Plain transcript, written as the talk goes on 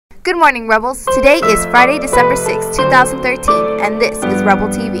Good morning, Rebels. Today is Friday, December 6, 2013, and this is Rebel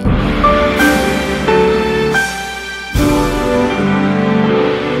TV.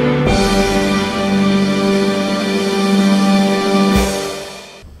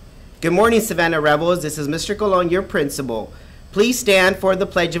 Good morning, Savanna Rebels. This is Mr. Colon, your principal. Please stand for the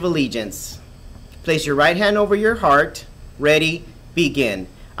Pledge of Allegiance. Place your right hand over your heart. Ready, begin.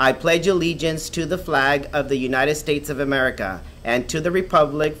 I pledge allegiance to the flag of the United States of America and to the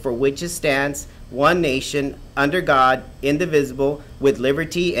republic for which it stands, one nation, under God, indivisible, with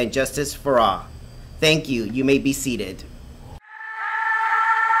liberty and justice for all. Thank you. You may be seated.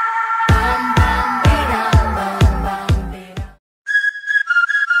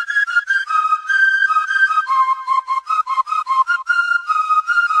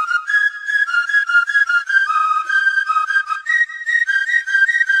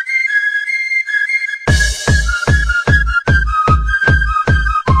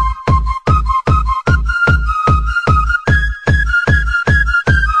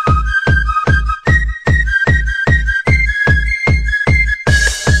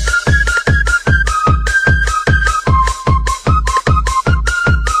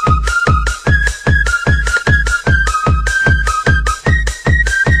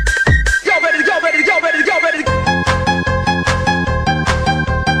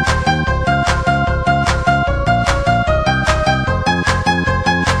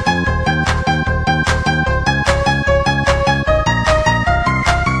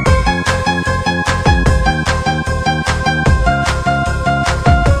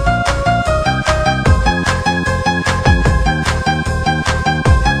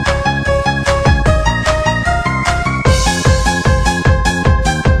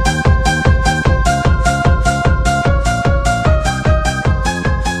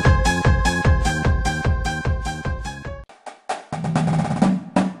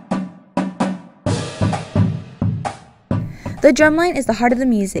 The drumline is the heart of the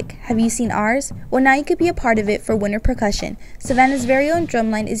music. Have you seen ours? Well, now you could be a part of it for Winter Percussion. Savannah's very own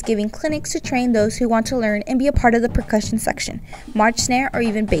drumline is giving clinics to train those who want to learn and be a part of the percussion section. March snare or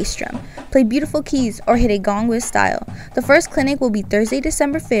even bass drum. Play beautiful keys or hit a gong with style. The first clinic will be Thursday,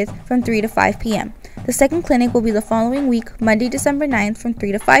 December 5th from 3 to 5 p.m. The second clinic will be the following week, Monday, December 9th from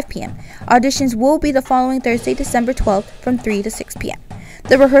 3 to 5 p.m. Auditions will be the following Thursday, December 12th from 3 to 6 p.m.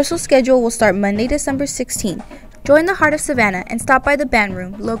 The rehearsal schedule will start Monday, December 16th. Join the heart of Savannah and stop by the band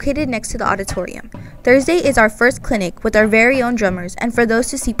room located next to the auditorium. Thursday is our first clinic with our very own drummers and for those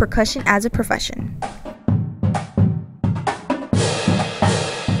to see percussion as a profession.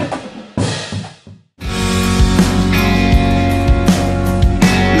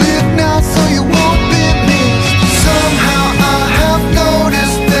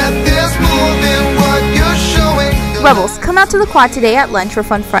 Rebels, come out to the quad today at lunch for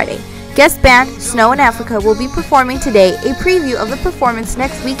Fun Friday. Guest band, Snow in Africa, will be performing today, a preview of the performance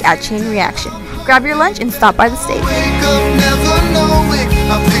next week at Chain Reaction. Grab your lunch and stop by the stage.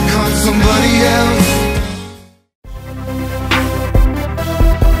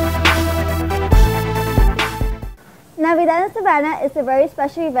 Navidad in Savannah is a very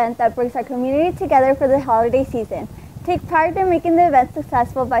special event that brings our community together for the holiday season. Take part in making the event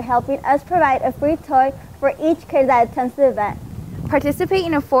successful by helping us provide a free toy for each kid that attends the event. Participate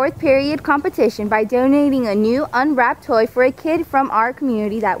in a fourth period competition by donating a new unwrapped toy for a kid from our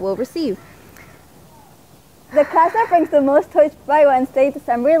community that will receive. The class that brings the most toys by Wednesday,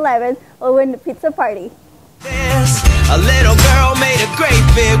 December 11th, will win the pizza party. A little girl made a great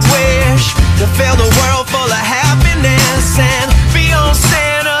big wish to fill the world full of happiness and be on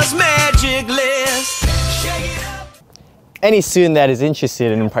Santa's magic list. Shake it up. Any student that is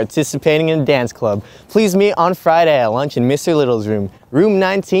interested in participating in a dance club, please meet on Friday at lunch in Mr. Little's room, room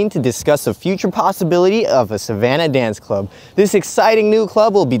 19, to discuss the future possibility of a Savannah dance club. This exciting new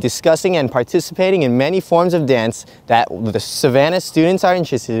club will be discussing and participating in many forms of dance that the Savannah students are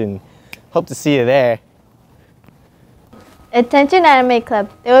interested in. Hope to see you there. Attention Anime Club.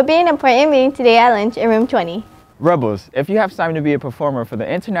 There will be an important meeting today at lunch in room 20. Rebels, if you have time to be a performer for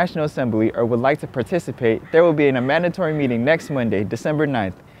the International Assembly or would like to participate, there will be a mandatory meeting next Monday, December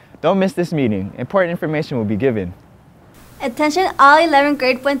 9th. Don't miss this meeting. Important information will be given. Attention all 11th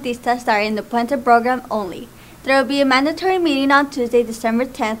grade Puentistas that are in the Puente program only. There will be a mandatory meeting on Tuesday, December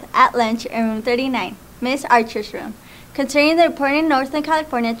 10th at lunch in room 39, Miss Archer's room, concerning the important Northern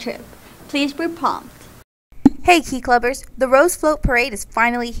California trip. Please be prompt. Hey Key Clubbers, the Rose Float Parade is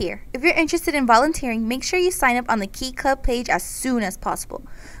finally here. If you're interested in volunteering, make sure you sign up on the Key Club page as soon as possible.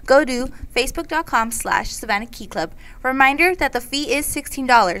 Go to facebook.com/Savannah Key Club. Reminder that the fee is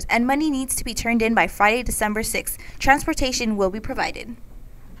 $16 and money needs to be turned in by Friday, December 6th. Transportation will be provided.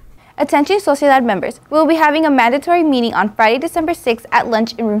 Attention Sociedad members, we will be having a mandatory meeting on Friday, December 6th at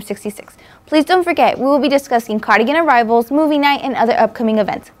lunch in room 66. Please don't forget, we will be discussing cardigan arrivals, movie night, and other upcoming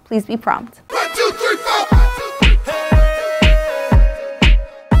events. Please be prompt. 1, 2, 3, 4.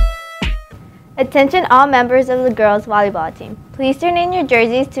 Attention all members of the girls volleyball team. Please turn in your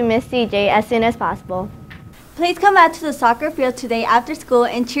jerseys to Miss CJ as soon as possible. Please come out to the soccer field today after school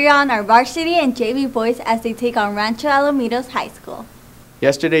and cheer on our varsity and JV boys as they take on Rancho Alamitos High School.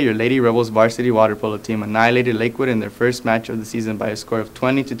 Yesterday, your Lady Rebels varsity water polo team annihilated Lakewood in their first match of the season by a score of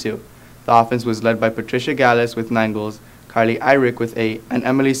 20-2. The offense was led by Patricia Gallus with 9 goals, Carly Irick with 8, and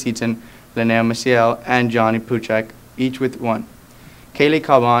Emily Seaton, Linnea Maciel, and Johnny Puchak, each with 1. Kaylee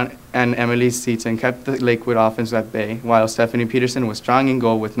Caban and Emily Seaton kept the Lakewood offense at bay, while Stephanie Peterson was strong in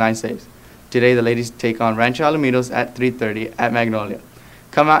goal with 9 saves. Today, the ladies take on Rancho Alamitos at 3:30 at Magnolia.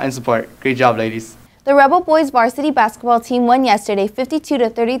 Come out and support. Great job, ladies. The Rebel Boys varsity basketball team won yesterday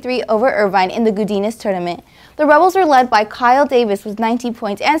 52-33 over Irvine in the Gudinas tournament. The Rebels were led by Kyle Davis with 19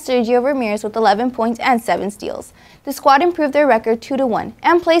 points and Sergio Ramirez with 11 points and 7 steals. The squad improved their record 2-1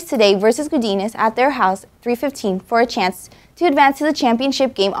 and plays today versus Gudinas at their house 3:15 for a chance to advance to the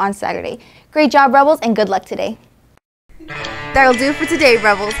championship game on Saturday. Great job, Rebels, and good luck today. That'll do it for today,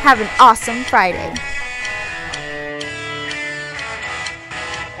 Rebels. Have an awesome Friday.